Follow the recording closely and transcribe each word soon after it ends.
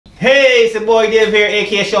Hey, it's your boy Dave here,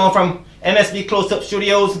 aka Sean from Msb Closeup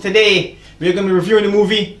Studios, and today we're going to be reviewing the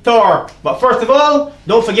movie Thor. But first of all,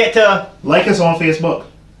 don't forget to like us on Facebook,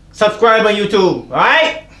 subscribe on YouTube,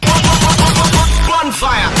 alright?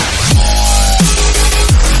 Bonfire!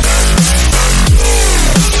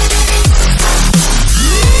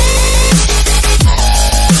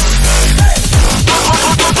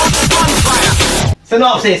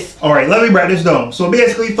 Synopsis. Alright, let me break this down. So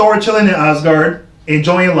basically, Thor chilling in Asgard,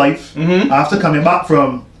 enjoying life, after coming back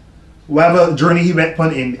from whatever journey he went on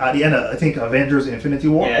at the end of, I think, Avengers Infinity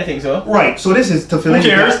War. Yeah, I think so. Right, so this is to fill in the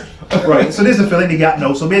gap. Right, so this is to fill in the gap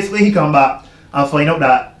now. So basically, he come back and find out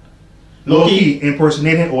that Loki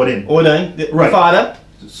impersonating Odin. Odin, the father.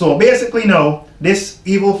 So basically, now, this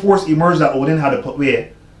evil force emerged that Odin had to put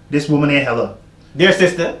away this woman named Hela. Their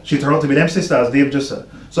sister. She turned out to be them sisters, Dave just said.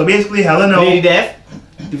 So basically, Hela now, Lady Death.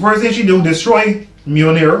 the first thing she do, destroy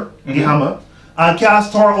Mjolnir, the hammer, and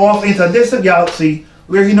cast Thor off into a distant galaxy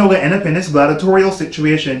where he now will end up in this gladiatorial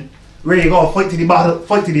situation where you gotta fight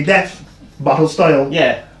to the death, battle style.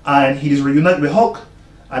 Yeah. And he's reunited with Hulk,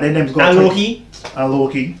 and then them's got And Loki. And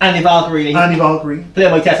Loki. And the Valkyrie. And the Valkyrie. Played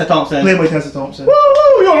by Tessa Thompson. Played by Tessa Thompson.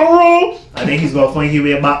 Woo-hoo, you're on a roll. And then he's gonna find his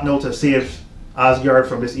way back now to save Asgard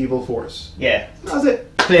from this evil force. Yeah. That's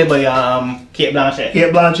it. Played by Kate Blanchett.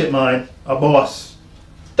 Kate Blanchett, man, a boss.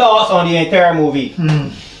 Thoughts on the entire movie?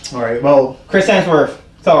 Alright, well, Chris Hemsworth,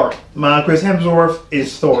 Thor. man, Chris Hemsworth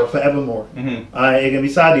is Thor forevermore. It can be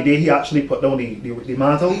sad the day he actually put down the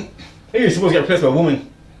mantle. He was supposed to get replaced by a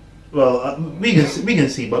woman. Well, we can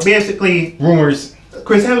see, but basically, Rumors.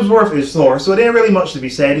 Chris Hemsworth is Thor, so there ain't really much to be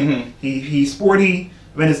said. He's sporty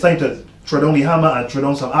when it's time to throw down the hammer and throw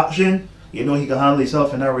down some action. You know he can handle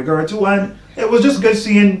himself in that regard too, and it was just good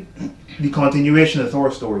seeing the continuation of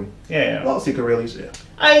Thor's story. Yeah. What else you could really say?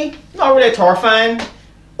 I'm not really a Thor fan.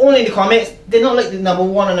 Only in the comics, they don't like the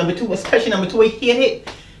 #1 and #2, especially #2. I hate it.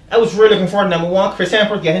 I was really looking forward to #1. Chris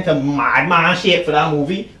Hemsworth getting into madman shape for that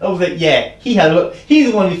movie. I was like, yeah,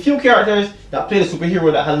 he's one of the few characters that played a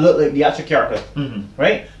superhero that had looked like the actual character.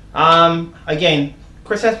 Right? Again,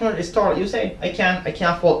 Chris Hemsworth is Thor, like you say. I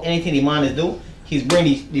can't fault anything the man is do. He's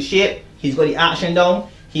bringing the shape. He's got the action down.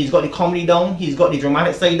 He's got the comedy down. He's got the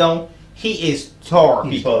dramatic side down. He is Thor,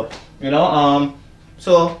 people. You know.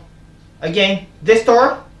 So again, this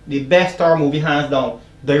Thor, the best Thor movie hands down.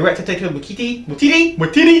 Director Taika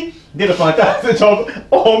Waititi did a fantastic job.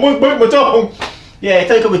 Oh, almost broke my tongue. Yeah,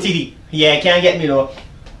 Taika Waititi. Yeah, can't get me though.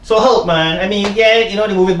 So Hulk, man. I mean, yeah, you know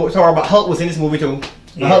the movie about Thor, but Hulk was in this movie too.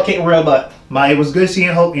 Yeah. Hulk kicked real butt. Man, it was good seeing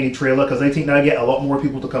Hulk in the trailer because I think that'll get a lot more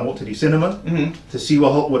people to come out to the cinema to see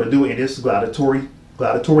what Hulk would do in this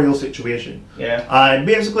gladiatorial situation. Yeah. And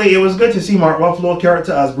basically, it was good to see Mark Ruffalo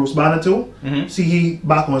character as Bruce Banner too. See he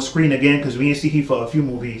back on screen again because we didn't see he for a few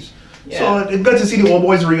movies. Yeah. So it's good to see the old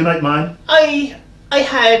boys reunite, man. I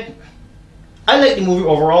liked the movie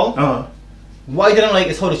overall. What I didn't like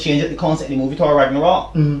is how they changed the concept of the movie Thor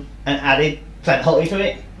Ragnarok and added Planet Hulk into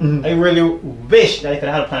it. I really wish that I could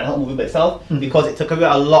have had a Planet Hulk movie by itself because it took away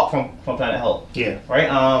a lot from Planet Hulk. Yeah. Right?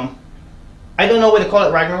 I don't know what to call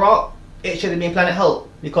it Ragnarok. It should have been Planet Hulk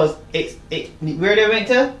because where they went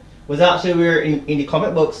to was actually where in the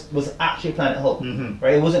comic books was actually Planet Hulk.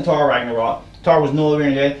 Right? It wasn't Thor Ragnarok. Thor was nowhere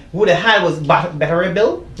in there. What they had was Better Red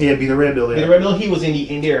Bill. Yeah, Be the Red Bill. Yeah. Be the Red Bill. He was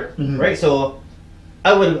in there, right? So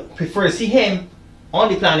I would prefer to see him on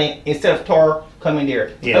the planet instead of Thor coming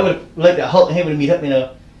there. Yeah. I would like that Hulk and him would meet up in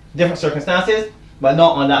a different circumstances, but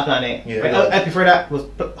not on that planet. Yeah, right? I prefer that was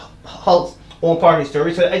Hulk's own part of the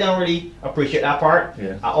story, so I don't really appreciate that part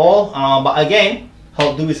at all. But again,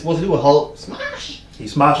 Hulk do what he's supposed to do with Hulk smash. He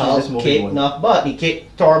smashed this movie. Kicked enough butt. He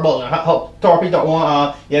kicked Thor butt. Thor picked up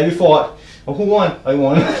one. Yeah, we fought. Well, who won? I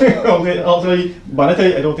won. I'll tell you, but I tell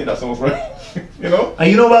you, I don't think that sounds right. You know? And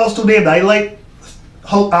you know what else today? I like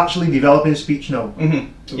Hulk actually developing speech now.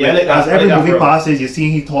 Yeah, like as every movie passes, you see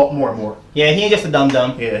he talk more and more. Yeah, he ain't just a dum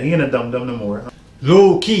dum. Yeah, he ain't a dum dum no more.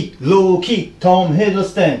 Low key, Tom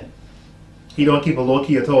Hiddleston. He don't keep a low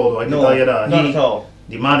key at all, though. I can tell you that. Not at all.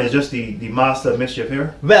 The man is just the master of mischief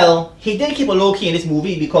here. Well, he did keep a low key in this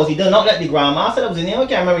movie because he did not let the Grandmaster that was in there. I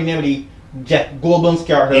can't remember the name of the Jeff Goldblum's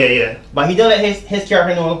character. Yeah. But he didn't let his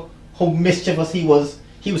character know how mischievous he was.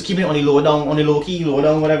 He was keeping it on the low down,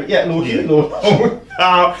 whatever. Yeah, low key, low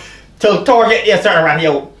down. Till Thor started running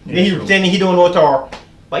out. Then he don't know Thor.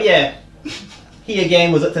 But yeah, he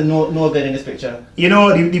again was up to no good in this picture. You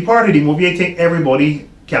know, the part of the movie I think everybody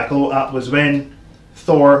cackled at was when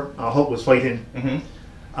Thor and Hulk was fighting.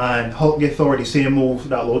 And Hulk get Thor the same move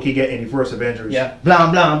that Loki get in the first Avengers. Yeah.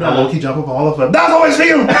 Blam, blam, blam. And Loki jump up on all of them. That's how I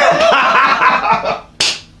feel!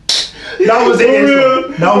 That was it.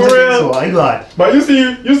 Now I'm thinking so. I'm glad. But you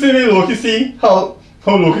see me Loki see how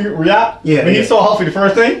Loki react when he saw Hulk for the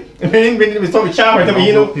first time. When he was talking champion, or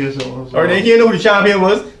then he didn't know who the champion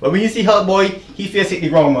was. But when you see Hulk boy, he face hit the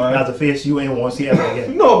ground, man. That's a face you ain't want to see ever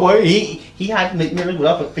again. No boy, he had mirrors with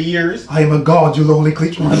up for years. I am a god, you lonely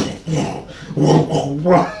creature.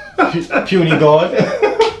 Puny god.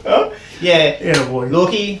 Yeah, boy.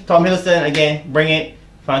 Loki, Tom Hiddleston again, bring it.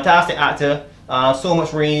 Fantastic actor. So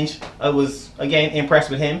much range. I was again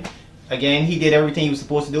impressed with him. Again, he did everything he was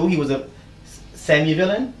supposed to do. He was a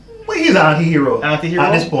semi-villain. Well, he's an anti-hero. At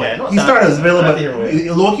this point. He started as a villain,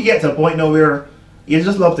 but Loki gets to a point now where you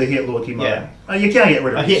just love to hate Loki, man. Yeah. You can't get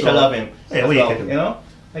rid of him. I hate to love him. Yeah, well, you know?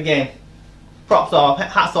 Again, hats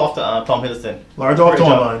off to Tom Hiddleston. Large off to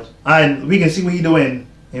him, man. And we can see what he's doing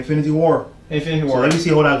in Infinity War. So let me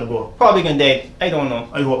see how that can go. Probably gonna die. I don't know.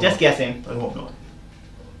 I hope Just not. guessing. I hope not.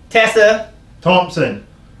 Tessa Thompson.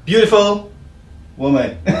 Beautiful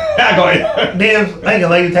woman. I got it. Dave, I ain't gonna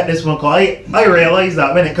let you take this one, cause I realize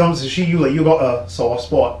that when it comes to she, you got a soft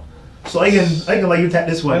spot. So I can let you take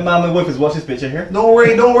this one. My wife is watching this picture here. Don't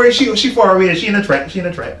worry. She far away. She in the track.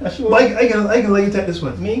 But I can let you take this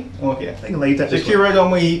one. Me? Okay. I can let you take this one. Shakira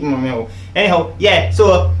don't eat. Anyhow, yeah.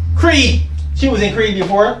 So Creed. She was in Creed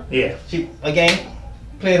before. Yeah. She again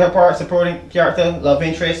played her part, supporting character, love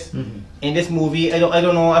interest. In this movie, I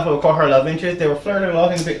don't know if I would call her love interest. They were flirting a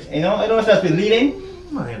lot in the picture. You know, I don't know if that's been leading.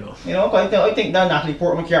 I know. You know, I think that Natalie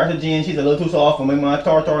Portman character Jane, she's a little too soft for me, man.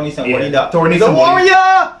 Thor needs somebody that. Thor needs a warrior.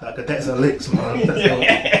 That could take some licks, man.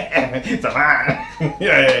 It's a man.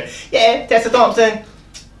 Yeah. Tessa Thompson.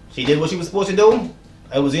 She did what she was supposed to do.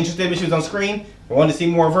 I was interested when she was on screen. I wanted to see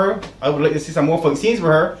more of her. I would like to see some more fight scenes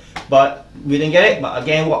with her, but we didn't get it. But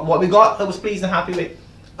again, what we got, I was pleased and happy with.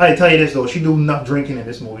 I tell you this though, she do enough drinking in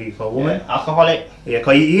this movie for a woman. Yeah, alcoholic. Yeah,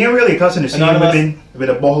 cause he ain't really cussing the scene with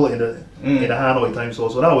a bottle in the hand all the time. So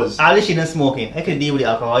that was. At least she didn't smoking. I could deal with the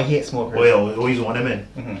alcohol. I hate smokers. Well, always want them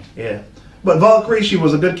in. Yeah, but Valkyrie, she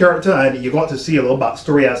was a good character, and you got to see a little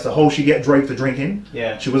backstory as to how she get drive to drinking.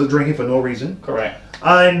 Yeah, she wasn't drinking for no reason. Correct.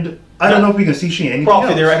 And I don't know if we can see she in anything else.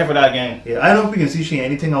 Probably directed for that again. Yeah, I don't know if we can see she in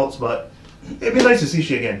anything else, but it'd be nice to see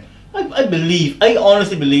she again. I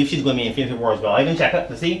honestly believe she's going to be in Infinity War as well. I didn't check it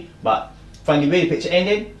to see, but from the way the picture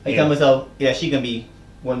ended, I tell myself, yeah, she's going to be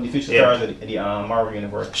one of the future stars of the Marvel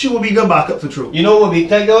Universe. She will be good backup for True. You know what would be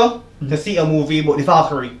good though? To see a movie about the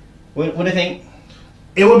Valkyrie. What do you think?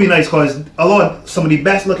 It would be nice because some of the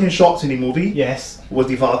best looking shots in the movie was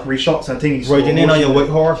the Valkyrie shots and things. Riding in on your white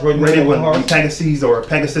horse, riding in on your white horse. Pegasus or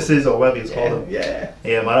Pegasuses or whatever it's called. Yeah,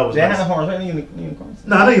 man, that was nice. They had a horse, right? Unicorns?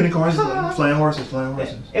 Nah, not unicorns, flying horses.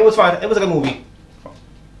 Yeah. It was fine. It was a good movie.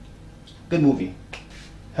 Good movie.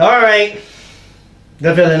 Alright.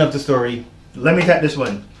 The villain of the story. Let me take this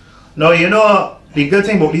one. Now, you know, the good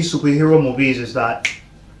thing about these superhero movies is that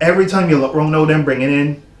every time you look around now, them bringing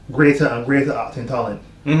in greater and greater acting talent.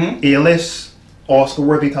 A-list,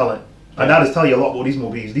 Oscar-worthy talent. And that is tell you a lot about these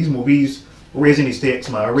movies. These movies raising the stakes,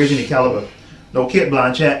 man, raising the caliber. Now, Cate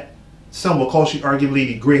Blanchett, some will call she arguably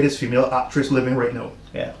the greatest female actress living right now.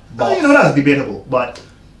 Yeah. You know, that's debatable, but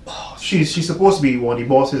she's supposed to be one of the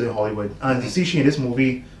bosses in Hollywood. And to see she in this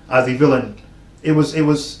movie as the villain, it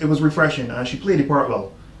was refreshing, and she played the part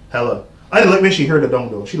well. Hella. I didn't like when she heard the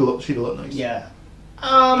dong though. She'd look nice. Yeah.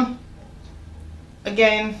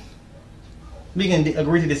 Again, we can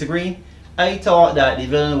agree to disagree. I thought that the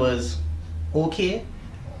villain was okay.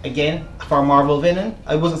 Again, for a Marvel villain,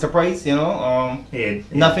 I wasn't surprised. You know,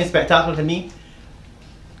 nothing spectacular to me.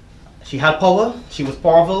 She had power. She was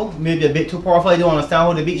powerful. Maybe a bit too powerful. I don't understand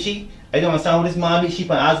how they beat she. I don't understand how this man beat she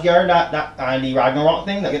on Asgard. That the Ragnarok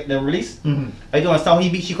thing that they released. I don't understand how he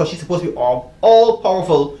beat she because she's supposed to be all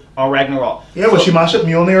powerful on Ragnarok. Yeah, but she mashed up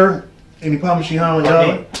Mjolnir in the palm she had.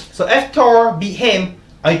 Okay. So if Thor beat him,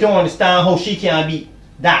 I don't understand how she can beat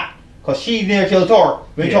that. Because she near killed Thor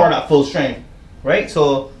when Thor at full strength. Right?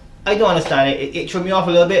 So I don't understand it. It threw me off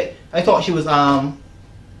a little bit. I thought she was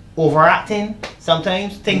overacting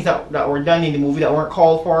sometimes. Things that were done in the movie that weren't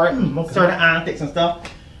called for it. Certain antics and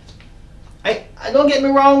stuff. I don't get me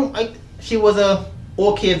wrong, she was a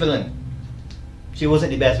okay villain. She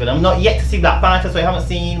wasn't the best villain. I'm not yet to see Black Panther, so I haven't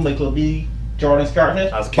seen Michael B. Jordan's character.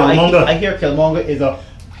 As Killmonger. I hear Killmonger is a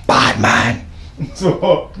bad man.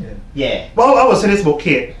 So yeah. Well, I would say this about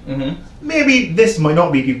Kate. Maybe this might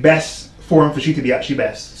not be the best forum for she to be actually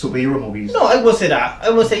best superhero movies. No, I will say that. I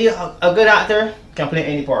will say a good actor can play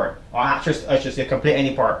any part, or actress, I should say, can play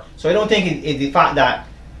any part. So I don't think it's the fact that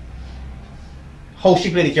how she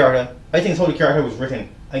played the character. I think it's how the character was written.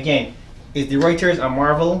 Again, it's the writers and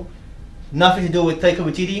Marvel. Nothing to do with Taika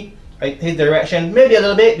Waititi. his direction, maybe a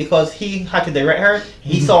little bit because he had to direct her.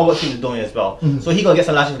 He saw what she was doing as well, so he gonna get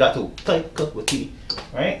some lashes for that too. Tight cup with tea,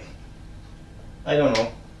 right? I don't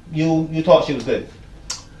know. You thought she was good.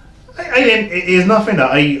 I didn't. It's nothing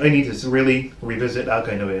that I need to really revisit that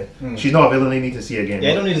kind of way. She's not a villain I need to see again.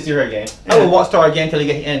 Yeah, I don't need to see her again. Yeah. I will watch Thor again until I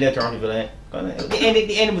get the end of the villain.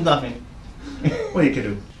 The end was nothing. What you can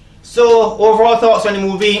do. So overall thoughts on the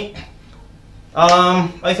movie.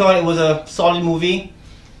 I thought it was a solid movie,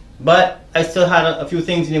 but I still had a few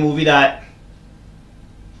things in the movie that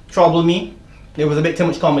troubled me. There was a bit too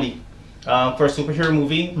much comedy for a superhero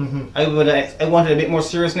movie. I wanted a bit more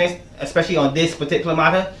seriousness, especially on this particular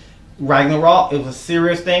matter. Ragnarok, it was a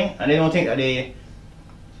serious thing, and I don't think that they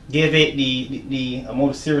gave it the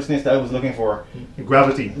amount of seriousness that I was looking for. The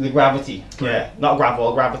gravity. The gravity. Right. Yeah, not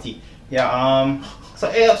gravel, gravity. Yeah. So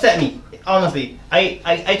it upset me. Honestly,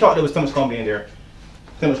 I thought there was too much comedy in there.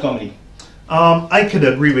 Too much comedy. I could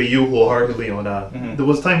agree with you wholeheartedly on that. There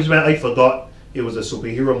was times when I forgot it was a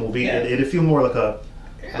superhero movie. Yeah. It feel more like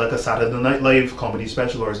a Saturday Night Live comedy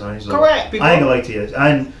special or something. So correct. People. I ain't gonna lie to you.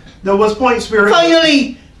 And there was points where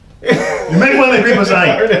finally. You might want to agree with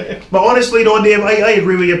me. But honestly though, Dave, I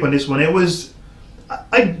agree with you on this one. It was,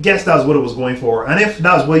 I guess that's what it was going for. And if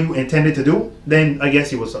that's what you intended to do, then I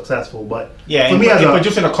guess you were successful. But yeah, for me as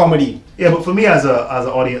producing a comedy. Yeah, but for me as an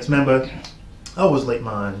audience member, I was like,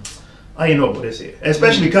 man, I ain't know about this here.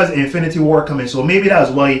 Especially because Infinity War coming. So maybe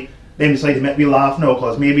that's why they decided to make me laugh now,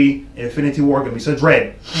 because maybe Infinity War gonna be so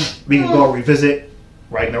dread. We can go revisit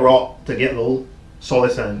Ragnarok to get a little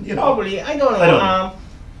solace and, you know. Probably, I don't know.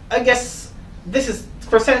 I guess this is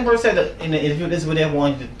percent that in the interview, this is what they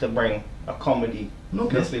wanted to bring a comedy,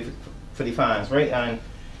 basically for the fans, right? And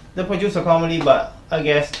they produce a comedy, but I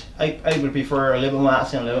guess I would prefer a little bit more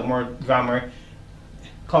action, a little bit more drama.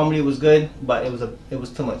 Comedy was good, but it was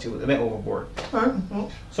too much. It was a bit overboard.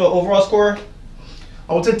 Well, so overall score,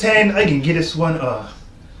 out of 10, I can give this one a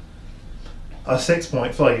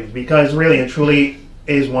 6.5 because really and truly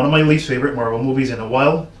is one of my least favorite Marvel movies in a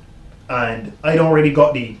while. And I don't really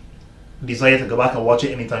got the desire to go back and watch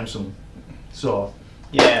it anytime soon. So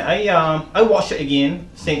yeah, I watched it again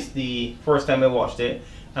since the first time I watched it,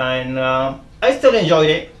 and I still enjoyed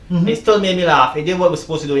it. It still made me laugh. It did what it was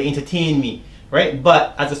supposed to do. It entertained me, right?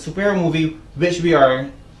 But as a superhero movie, which we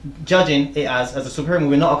are judging it as a superhero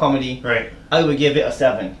movie, not a comedy, right? I would give it a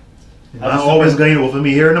 7. I'm always going over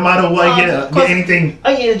me here, no matter what I get anything.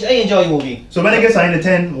 I enjoy the movie. So when I get signed to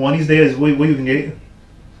 10, one of these days, what you can get?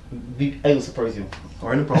 I will surprise you.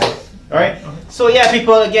 Alright, no problem. Alright. So yeah,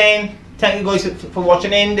 people, again, thank you guys for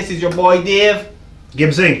watching in. This is your boy Dave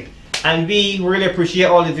Gibbsing. And we really appreciate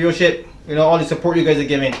all the viewership, all the support you guys are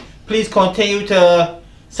giving. Please continue to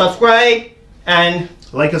subscribe and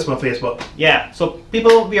like us on Facebook. Yeah. So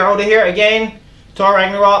people, we are out of here again. Thor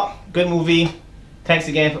Ragnarok, good movie. Thanks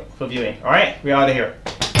again for viewing. Alright, we're out of here.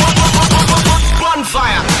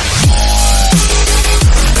 Bonfire!